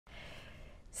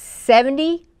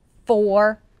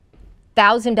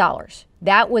$74,000.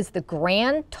 That was the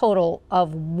grand total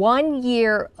of 1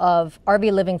 year of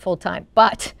RV living full time.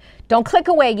 But don't click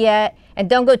away yet, and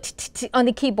don't go on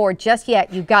the keyboard just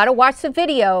yet. You got to watch the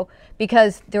video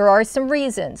because there are some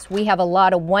reasons. We have a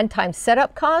lot of one-time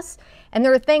setup costs, and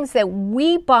there are things that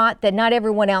we bought that not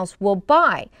everyone else will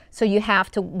buy. So you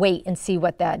have to wait and see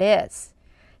what that is.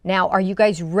 Now, are you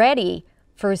guys ready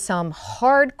for some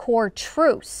hardcore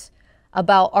truths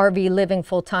about RV living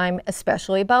full time,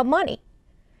 especially about money?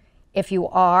 If you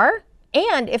are,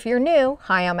 and if you're new,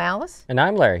 hi, I'm Alice. And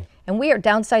I'm Larry. And we are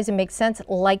Downsizing Makes Sense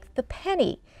like the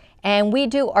penny. And we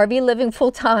do RV living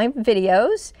full-time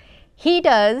videos. He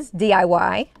does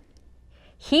DIY.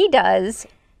 He does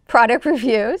product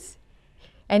reviews.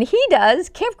 And he does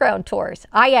campground tours.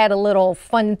 I add a little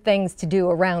fun things to do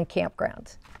around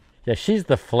campgrounds. Yeah, she's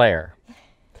the flair.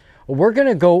 We're going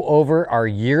to go over our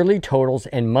yearly totals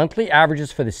and monthly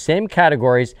averages for the same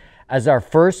categories as our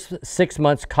first 6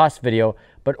 months cost video,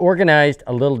 but organized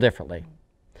a little differently.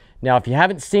 Now, if you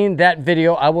haven't seen that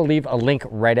video, I will leave a link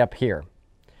right up here.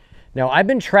 Now, I've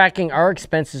been tracking our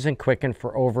expenses in Quicken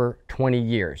for over 20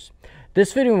 years.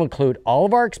 This video will include all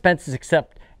of our expenses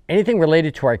except anything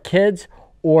related to our kids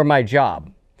or my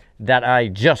job that I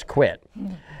just quit.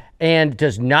 And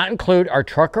does not include our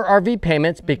truck or RV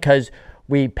payments because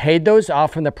we paid those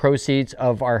off from the proceeds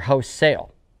of our house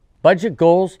sale. Budget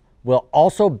goals will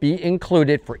also be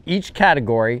included for each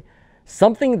category,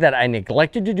 something that I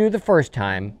neglected to do the first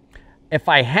time. If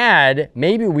I had,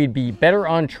 maybe we'd be better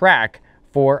on track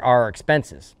for our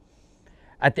expenses.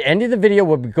 At the end of the video,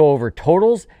 we'll go over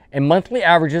totals and monthly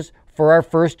averages for our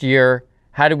first year.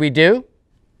 How did we do?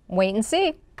 Wait and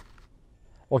see.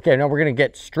 Okay, now we're going to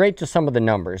get straight to some of the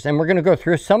numbers, and we're going to go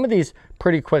through some of these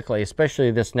pretty quickly,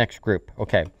 especially this next group.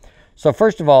 Okay, so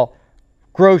first of all,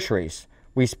 groceries.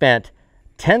 We spent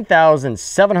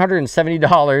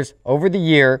 $10,770 over the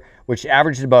year, which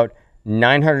averaged about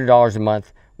 $900 a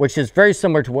month, which is very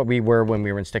similar to what we were when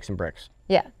we were in Sticks and Bricks.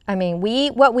 Yeah, I mean,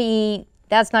 what we eat,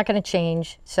 that's not going to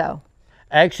change, so.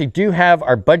 I actually do have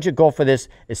our budget goal for this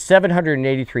is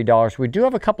 $783. We do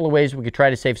have a couple of ways we could try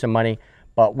to save some money,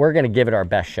 but we're going to give it our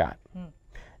best shot.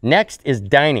 Next is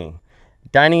dining.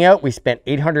 Dining out, we spent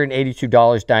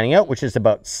 $882 dining out, which is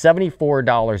about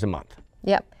 $74 a month.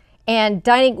 Yep. And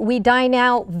dining, we dine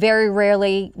out very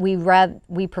rarely. We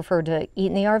prefer to eat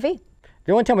in the RV.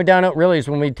 The only time we dine out really is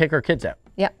when we take our kids out.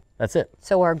 Yep. That's it.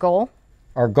 So our goal?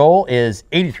 Our goal is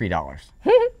 $83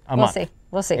 a month.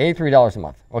 We'll see. $83 a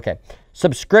month. Okay.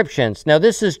 Subscriptions. Now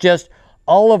this is just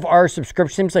all of our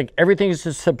subscriptions. Seems like everything is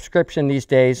a subscription these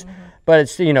days, but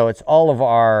it's, you know, it's all of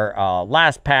our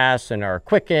LastPass and our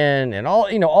Quicken and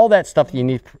all, you know, all that stuff that you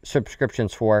need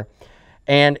subscriptions for.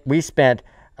 And we spent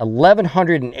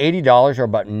 $1,180 or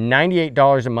about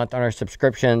 $98 a month on our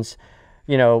subscriptions.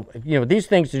 You know, these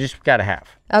things you just got to have.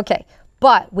 Okay,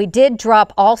 but we did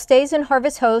drop All Stays and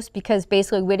Harvest Host because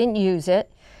basically we didn't use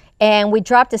it. And we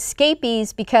dropped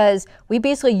Escapees because we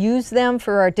basically use them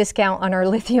for our discount on our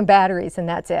lithium batteries, and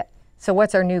that's it. So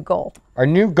what's our new goal? Our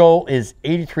new goal is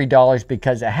 $83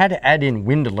 because I had to add in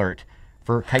Wind Alert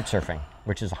for kite surfing,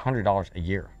 which is $100 a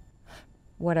year.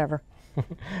 Whatever.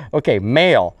 Okay,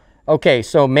 mail. Okay,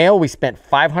 so mail, we spent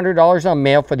 $500 on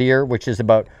mail for the year, which is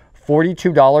about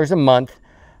 $42 a month.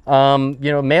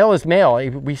 You know, mail is mail.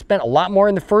 We spent a lot more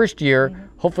in the first year.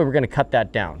 Hopefully we're going to cut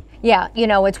that down. Yeah, you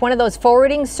know, it's one of those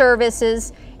forwarding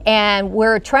services, and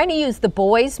we're trying to use the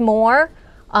boys more,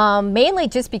 mainly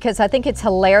just because I think it's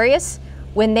hilarious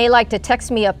when they like to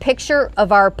text me a picture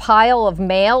of our pile of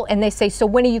mail, and they say, so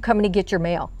when are you coming to get your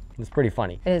mail? It's pretty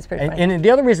funny. It is pretty funny. And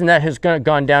the other reason that has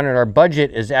gone down in our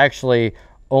budget is actually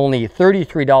only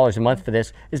 $33 a month for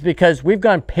this is because we've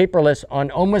gone paperless on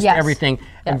almost everything,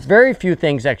 and very few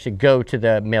things actually go to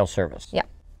the mail service. Yeah.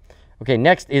 Okay,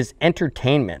 next is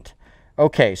entertainment.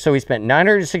 Okay, so we spent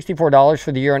 $964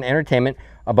 for the year on entertainment,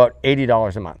 about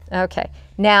 $80 a month. Okay,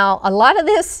 now a lot of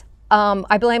this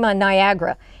I blame on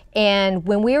Niagara, and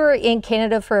when we were in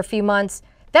Canada for a few months,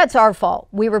 that's our fault.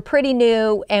 We were pretty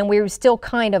new and we were still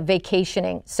kind of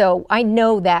vacationing, so I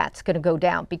know that's going to go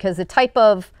down because the type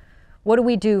of what do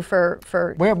we do for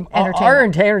entertainment? Our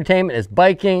entertainment is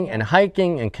biking and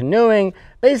hiking and canoeing,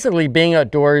 basically being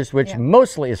outdoors, which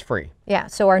mostly is free. Yeah,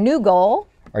 so our new goal?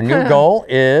 Our new goal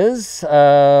is,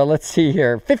 let's see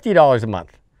here, $50 a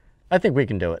month. I think we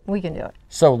can do it. We can do it.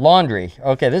 So laundry.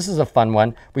 Okay, this is a fun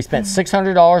one. We spent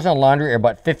 $600 on laundry, or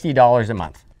about $50 a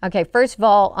month. Okay, first of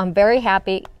all, I'm very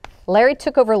happy. Larry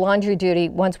took over laundry duty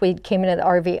once we came into the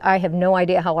RV. I have no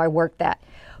idea how I worked that.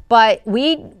 But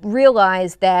we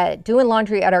realized that doing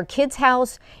laundry at our kids'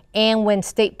 house and when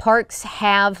state parks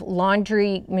have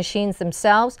laundry machines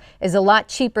themselves is a lot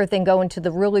cheaper than going to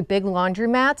the really big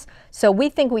laundromats. So we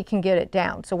think we can get it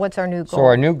down. So what's our new goal? So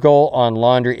our new goal on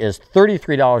laundry is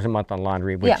 $33 a month on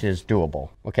laundry, which is doable.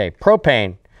 Okay,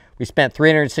 propane. We spent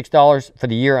 $306 for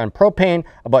the year on propane,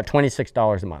 about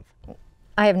 $26 a month.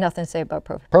 I have nothing to say about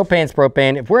propane. Propane's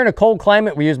propane. If we're in a cold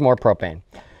climate, we use more propane.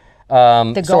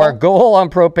 So our goal on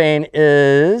propane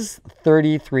is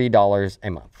 $33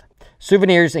 a month.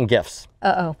 Souvenirs and gifts.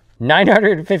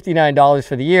 $959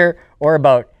 for the year, or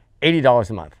about $80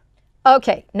 a month.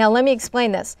 Okay, now let me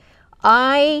explain this.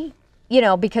 Because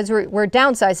we're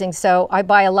downsizing, so I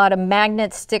buy a lot of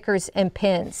magnets, stickers, and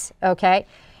pins, okay?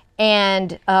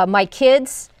 And my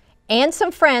kids and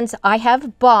some friends, I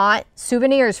have bought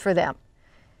souvenirs for them.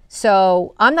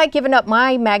 So I'm not giving up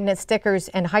my magnet stickers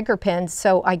and hiker pins,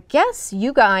 so I guess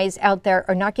you guys out there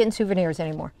are not getting souvenirs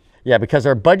anymore. Yeah, because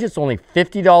our budget's only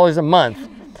 $50 a month.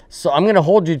 So I'm going to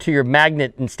hold you to your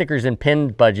magnet and stickers and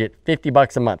pin budget,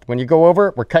 $50 a month. When you go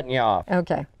over, we're cutting you off.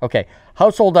 Okay. Okay.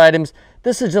 Household items.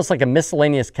 This is just like a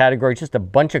miscellaneous category, just a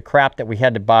bunch of crap that we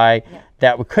had to buy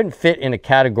that we couldn't fit in a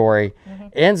category.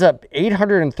 It ends up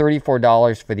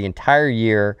 $834 for the entire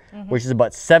year, which is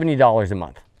about $70 a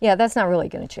month. Yeah, that's not really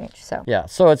going to change. So yeah,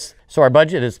 so our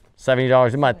budget is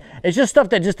 $70 a month. It's just stuff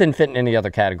that just didn't fit in any other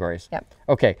categories. Yep.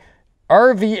 Okay.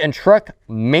 RV and truck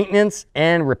maintenance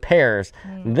and repairs.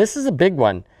 This is a big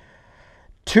one.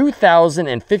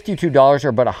 $2,052 or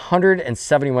about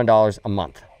 $171 a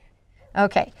month.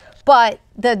 Okay, but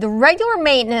the regular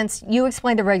maintenance, you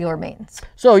explained the regular maintenance.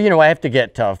 So, I have to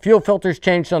get fuel filters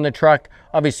changed on the truck,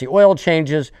 obviously oil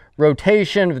changes,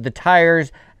 rotation of the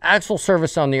tires, axle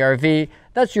service on the RV.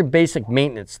 That's your basic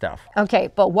maintenance stuff. Okay,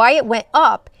 but why it went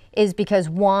up is because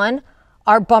one,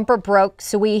 our bumper broke,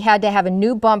 so we had to have a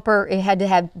new bumper. It had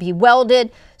to be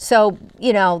welded. So,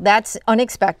 that's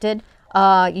unexpected.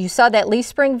 You saw that leaf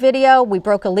spring video. We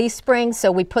broke a leaf spring,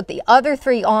 so we put the other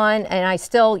three on, and I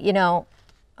still,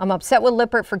 I'm upset with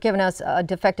Lippert for giving us a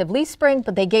defective leaf spring,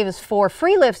 but they gave us 4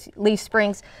 free leaf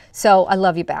springs, so I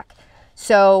love you back.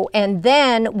 So, and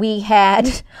then we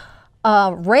had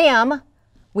Ram.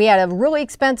 We had a really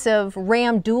expensive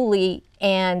Ram dually,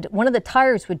 and one of the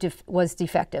tires was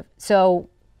defective. So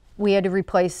we had to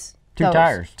replace two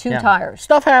tires. Two tires.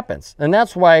 Stuff happens. And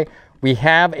that's why we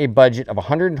have a budget of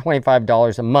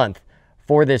 $125 a month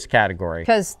for this category.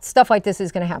 Because stuff like this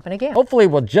is going to happen again. Hopefully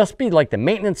we'll just be like the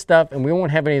maintenance stuff and we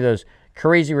won't have any of those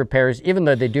crazy repairs, even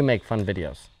though they do make fun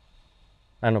videos.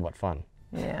 I don't know about fun.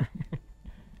 Yeah.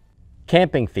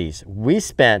 Camping fees. We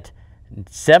spent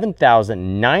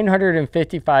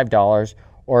 $7,955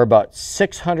 or about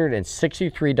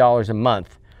 $663 a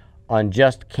month on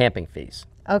just camping fees.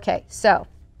 Okay, so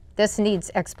this needs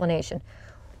explanation.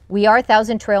 We are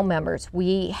 1,000 Trail members.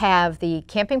 We have the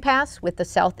camping pass with the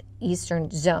southeastern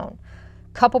zone.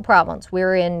 Couple problems.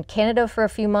 We're in Canada for a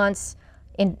few months.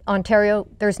 In Ontario,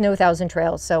 there's no 1,000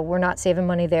 Trails, so we're not saving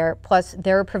money there. Plus,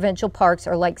 their provincial parks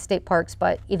are like state parks,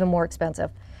 but even more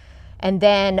expensive. And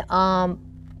then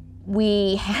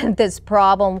we had this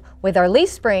problem with our leaf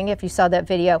spring, if you saw that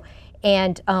video,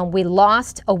 and we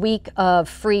lost a week of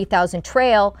free 1,000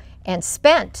 Trail and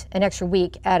spent an extra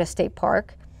week at a state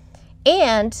park.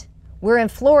 And we're in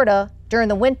Florida during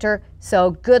the winter, so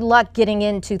good luck getting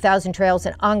into 1,000 Trails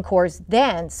and Encores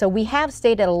then. So we have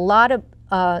stayed at a lot of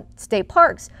state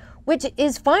parks, which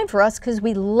is fine for us because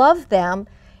we love them.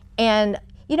 And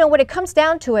when it comes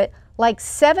down to it, like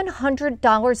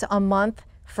 $700 a month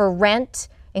for rent,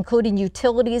 including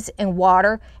utilities and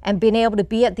water, and being able to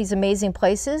be at these amazing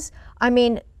places, I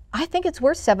mean, I think it's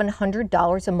worth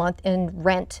 $700 a month in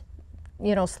rent,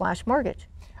 / mortgage.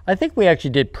 I think we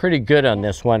actually did pretty good on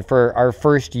this one for our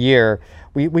first year.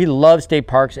 We love state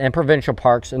parks and provincial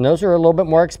parks, and those are a little bit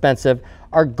more expensive.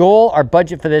 Our goal, our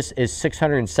budget for this is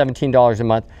 $617 a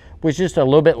month, which is just a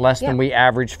little bit less than we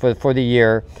average for the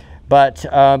year. But,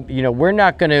 we're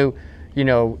not going to,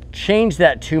 change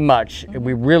that too much.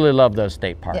 We really love those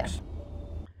state parks. Yeah.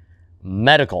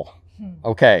 Medical.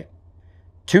 Okay.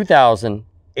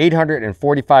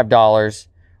 $2,845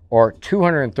 or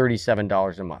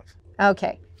 $237 a month.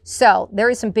 Okay. So there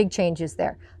is some big changes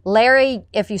there. Larry,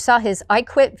 if you saw his I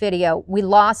Quit video, we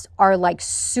lost our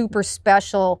super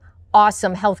special,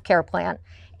 awesome healthcare plan.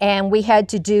 And we had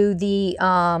to do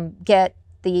get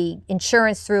the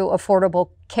insurance through Affordable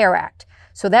Care Act.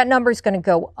 So that number is going to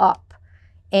go up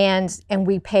and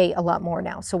we pay a lot more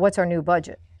now. So what's our new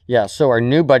budget? Yeah, so our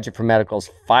new budget for medical is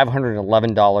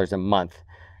 $511 a month.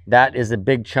 that is a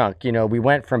big chunk. You know, we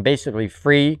went from basically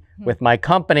free with my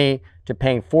company to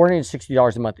paying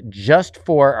 $460 a month just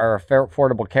for our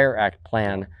Affordable Care Act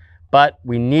plan. But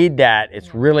we need that.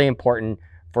 It's really important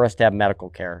for us to have medical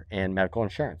care and medical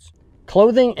insurance.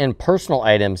 Clothing and personal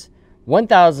items,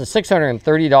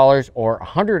 $1,630 or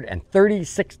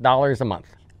 $136 a month.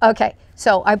 Okay,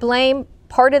 so I blame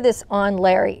part of this on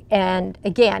Larry. And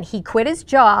again, he quit his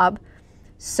job.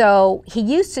 So he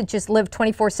used to just live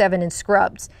 24/7 in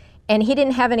scrubs, and he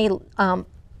didn't have any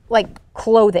like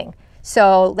clothing.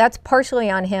 So that's partially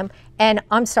on him. And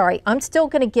I'm sorry, I'm still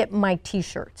going to get my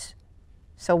t-shirts.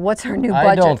 So what's our new budget?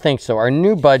 I don't think so. Our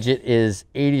new budget is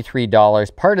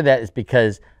 $83. Part of that is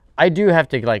because I do have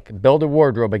to like build a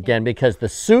wardrobe again because the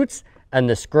suits and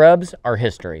the scrubs are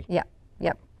history. Yeah,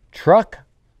 yep. Truck,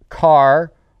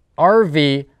 car,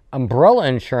 RV, umbrella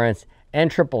insurance, and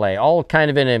AAA, all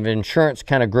kind of in an insurance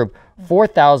kind of group,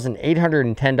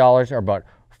 $4,810 or about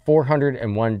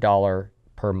 $401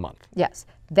 per month. Yes,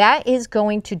 that is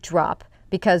going to drop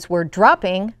because we're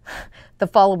dropping the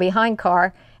follow behind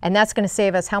car, and that's going to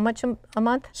save us how much a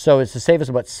month? So it's to save us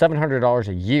about $700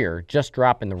 a year just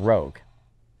dropping the Rogue.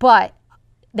 But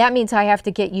that means I have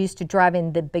to get used to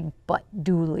driving the big butt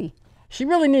dually. She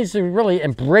really needs to really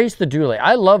embrace the dually.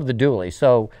 I love the dually,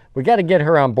 so we got to get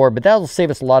her on board, but that'll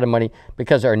save us a lot of money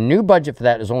because our new budget for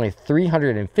that is only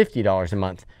 $350 a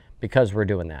month because we're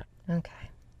doing that. Okay.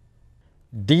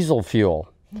 Diesel fuel.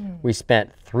 We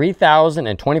spent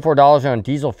 $3,024 on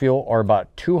diesel fuel or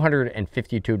about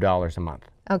 $252 a month.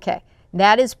 Okay,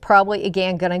 that is probably,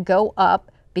 again, going to go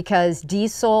up because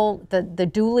diesel, the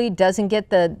dually doesn't get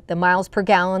the miles per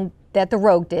gallon that the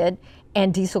Rogue did,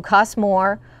 and diesel costs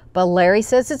more. But Larry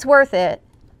says it's worth it.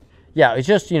 Yeah, it's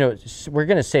just, you know, we're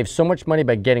going to save so much money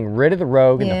by getting rid of the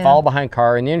Rogue and the follow behind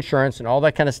car and the insurance and all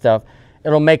that kind of stuff.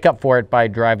 It'll make up for it by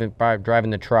driving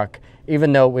the truck,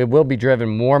 even though it will be driven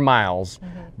more miles.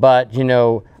 But, you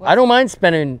know, I don't mind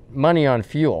spending money on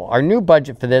fuel. Our new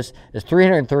budget for this is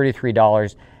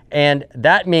 $333, and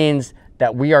that means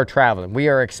that we are traveling. We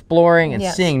are exploring and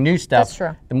seeing new stuff. That's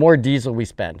true. The more diesel we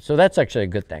spend. So that's actually a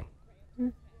good thing.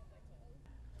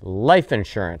 Life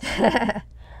insurance.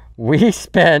 We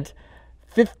spent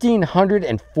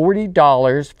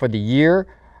 $1,540 for the year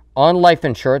on life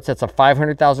insurance. That's a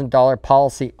 $500,000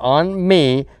 policy on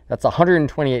me. That's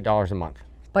 $128 a month.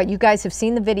 But you guys have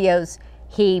seen the videos.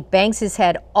 He bangs his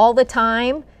head all the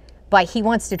time, but he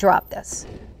wants to drop this.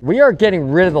 We are getting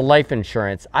rid of the life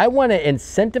insurance. I want to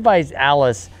incentivize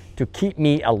Alice to keep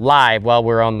me alive while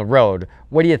we're on the road.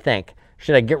 What do you think?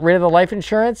 Should I get rid of the life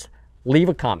insurance? Leave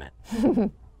a comment.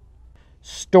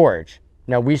 Storage.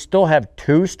 Now we still have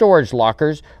 2 storage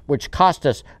lockers, which cost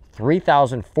us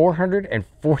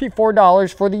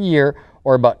 $3,444 for the year,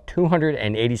 or about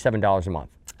 $287 a month.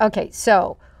 Okay,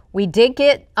 so we did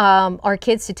get our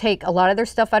kids to take a lot of their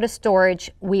stuff out of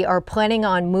storage. We are planning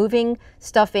on moving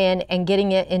stuff in and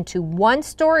getting it into 1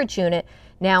 storage unit.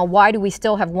 Now, why do we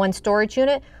still have 1 storage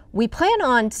unit? We plan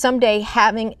on someday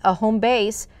having a home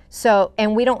base,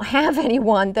 and we don't have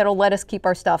anyone that'll let us keep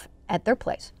our stuff at their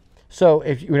place. So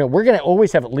if you know, we're going to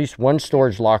always have at least 1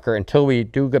 storage locker until we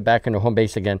do get back into home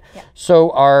base again. Yeah.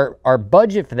 So our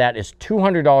budget for that is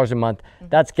 $200 a month.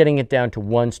 That's getting it down to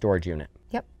 1 storage unit.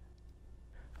 Yep.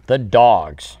 The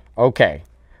dogs. Okay.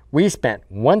 We spent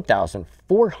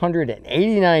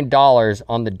 $1,489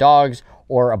 on the dogs,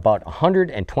 or about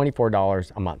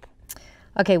 $124 a month.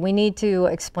 Okay, we need to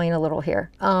explain a little here.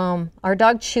 Our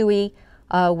dog Chewy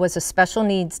was a special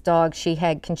needs dog. She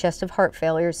had congestive heart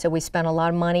failure, so we spent a lot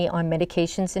of money on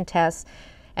medications and tests.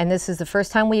 And this is the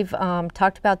first time we've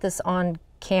talked about this on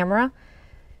camera.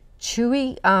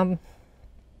 Chewy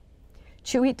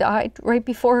died right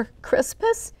before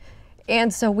Christmas,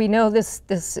 and so we know this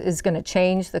is going to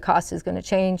change. The cost is going to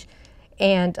change,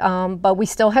 and but we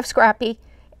still have Scrappy,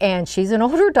 and she's an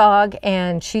older dog,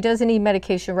 and she doesn't need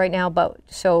medication right now. But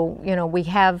so you know, we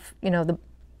have, you know,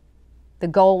 the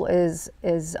goal is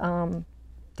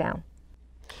down.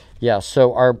 Yeah,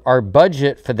 so our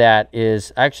budget for that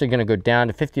is actually going to go down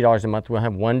to $50 a month. We'll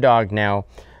have 1 dog now,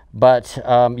 but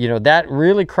you know, that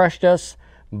really crushed us.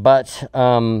 But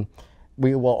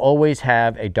we will always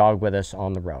have a dog with us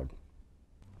on the road.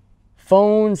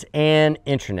 Phones and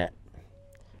internet.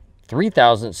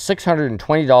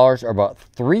 $3,620, or about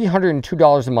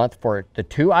 $302 a month for the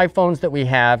 2 iPhones that we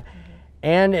have,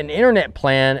 and an internet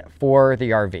plan for the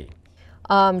RV.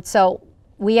 So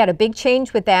we had a big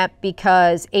change with that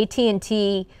because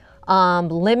AT&T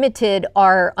limited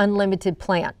our unlimited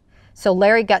plan. So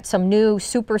Larry got some new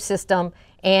super system,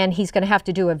 and he's going to have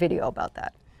to do a video about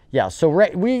that. Yeah, so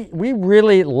we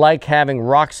really like having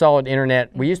rock solid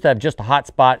internet. We used to have just a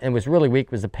hotspot and it was really weak,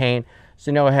 it was a pain.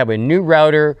 So now I have a new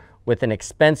router with an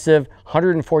expensive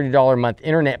 $140 a month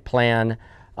internet plan,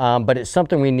 but it's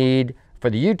something we need for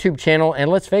the YouTube channel. And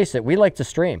let's face it, we like to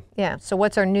stream. Yeah, so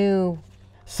what's our new?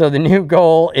 So the new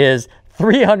goal is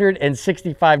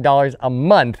 $365 a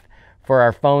month for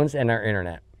our phones and our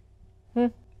internet.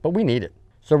 But we need it.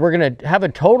 So we're gonna have a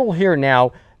total here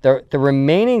now. The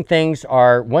remaining things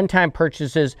are one-time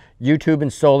purchases, YouTube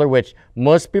and solar, which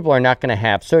most people are not gonna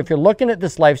have. So if you're looking at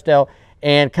this lifestyle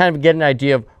and kind of get an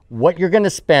idea of what you're gonna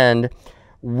spend,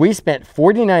 we spent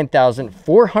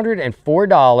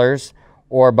 $49,404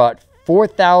 or about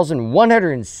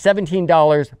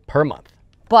 $4,117 per month.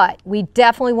 But we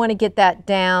definitely want to get that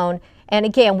down. And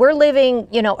again, we're living,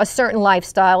 you know, a certain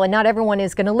lifestyle, and not everyone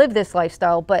is going to live this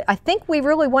lifestyle, but I think we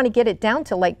really want to get it down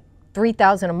to like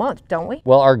 $3,000 a month, don't we?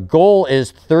 Well, our goal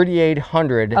is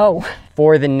 $3,800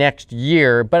 for the next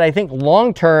year, but I think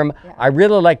long term, I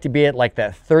really like to be at like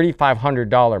that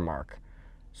 $3,500 mark.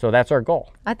 So that's our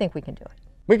goal. I think we can do it.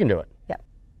 We can do it. Yeah.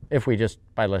 If we just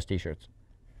buy less t-shirts.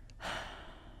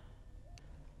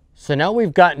 So now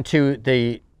we've gotten to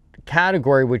the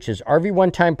category, which is RV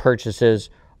one-time purchases,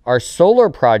 our solar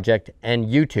project, and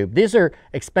YouTube. These are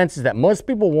expenses that most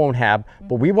people won't have,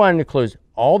 but we wanted to include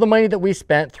all the money that we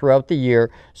spent throughout the year,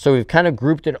 so we've kind of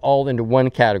grouped it all into one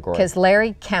category. Because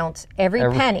Larry counts every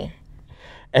penny.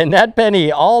 And that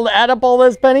penny, add up all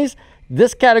those pennies,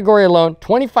 this category alone,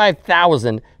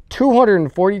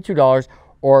 $25,242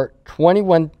 or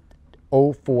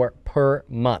 $21.04 per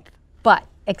month. But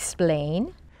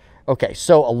explain. Okay,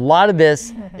 so a lot of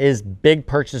this is big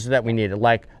purchases that we needed,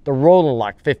 like the Roll-In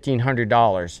Lock,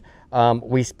 $1,500.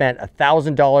 We spent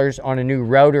 $1,000 on a new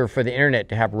router for the internet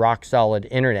to have rock solid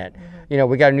internet. You know,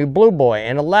 we got a new Blue Boy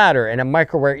and a ladder and a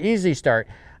Microware Easy Start.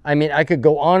 I mean, I could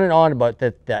go on and on about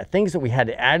the things that we had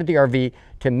to add to the RV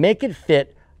to make it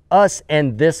fit us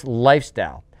and this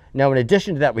lifestyle. Now, in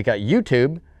addition to that, we got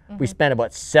YouTube. We spent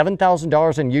about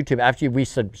 $7,000 on YouTube after we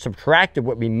subtracted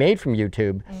what we made from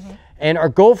YouTube. And our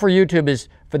goal for YouTube is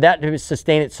for that to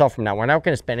sustain itself from now. We're not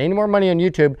going to spend any more money on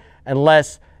YouTube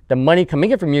unless the money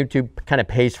coming in from YouTube kind of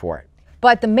pays for it.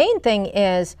 But the main thing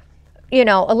is, you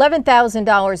know,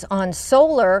 $11,000 on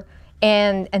solar,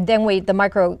 and then the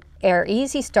Micro Air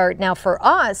Easy Start. Now for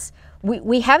us,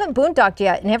 we haven't boondocked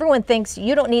yet, and everyone thinks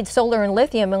you don't need solar and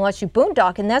lithium unless you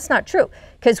boondock, and that's not true.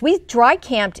 Because we dry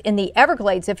camped in the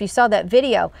Everglades, if you saw that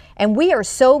video, and we are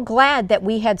so glad that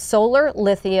we had solar,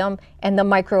 lithium, and the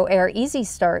Micro Air Easy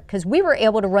Start, because we were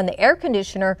able to run the air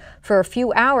conditioner for a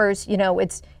few hours. You know,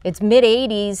 it's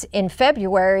mid-80s in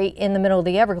February in the middle of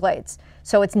the Everglades,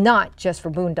 so it's not just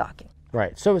for boondocking.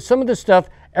 Right. So some of the stuff,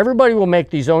 everybody will make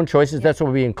these own choices. That's what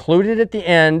will be included at the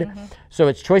end. So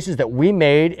it's choices that we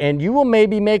made, and you will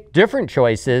maybe make different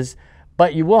choices,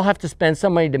 but you will have to spend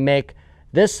some money to make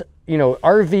this, you know,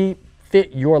 RV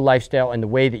fit your lifestyle and the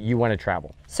way that you want to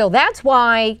travel. So that's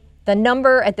why the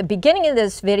number at the beginning of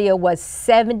this video was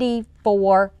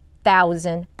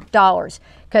 $74,000,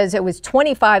 because it was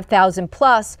 $25,000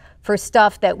 plus for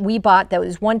stuff that we bought that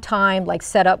was one time, like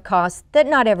setup costs that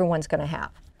not everyone's going to have.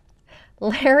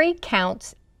 Larry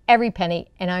counts every penny,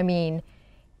 and I mean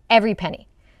every penny.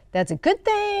 That's a good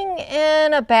thing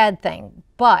and a bad thing,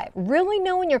 but really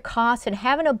knowing your costs and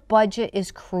having a budget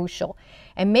is crucial.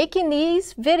 And making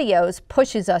these videos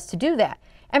pushes us to do that.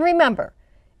 And remember,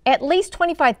 at least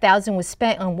 $25,000 was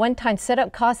spent on one-time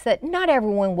setup costs that not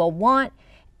everyone will want,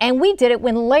 and we did it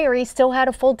when Larry still had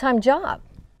a full-time job.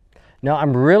 Now,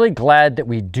 I'm really glad that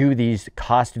we do these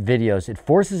cost videos. It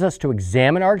forces us to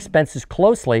examine our expenses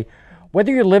closely.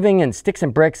 Whether you're living in sticks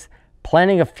and bricks,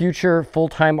 planning a future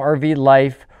full-time RV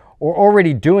life, or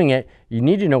already doing it, you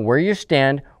need to know where you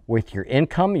stand with your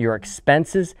income, your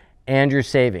expenses, and your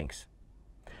savings.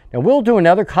 Now, we'll do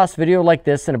another cost video like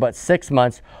this in about 6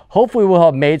 months. Hopefully, we'll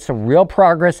have made some real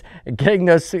progress in getting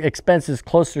those expenses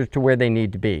closer to where they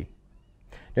need to be.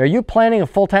 Now, are you planning a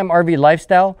full-time RV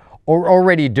lifestyle or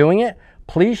already doing it?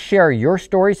 Please share your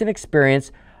stories and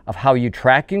experience of how you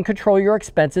track and control your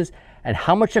expenses and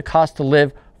how much it costs to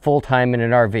live full-time in an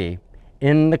RV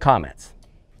in the comments.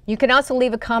 You can also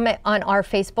leave a comment on our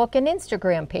Facebook and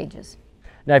Instagram pages.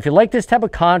 Now, if you like this type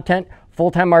of content,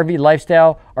 full-time RV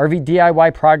lifestyle, RV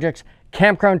DIY projects,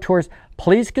 campground tours,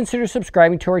 please consider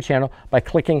subscribing to our channel by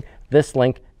clicking this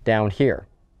link down here.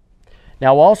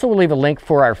 Now, we'll also leave a link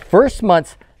for our first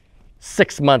month's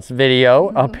 6 months video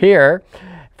up here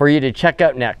for you to check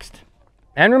out next.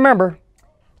 And remember,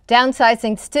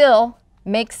 downsizing still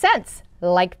makes sense,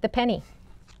 like the penny.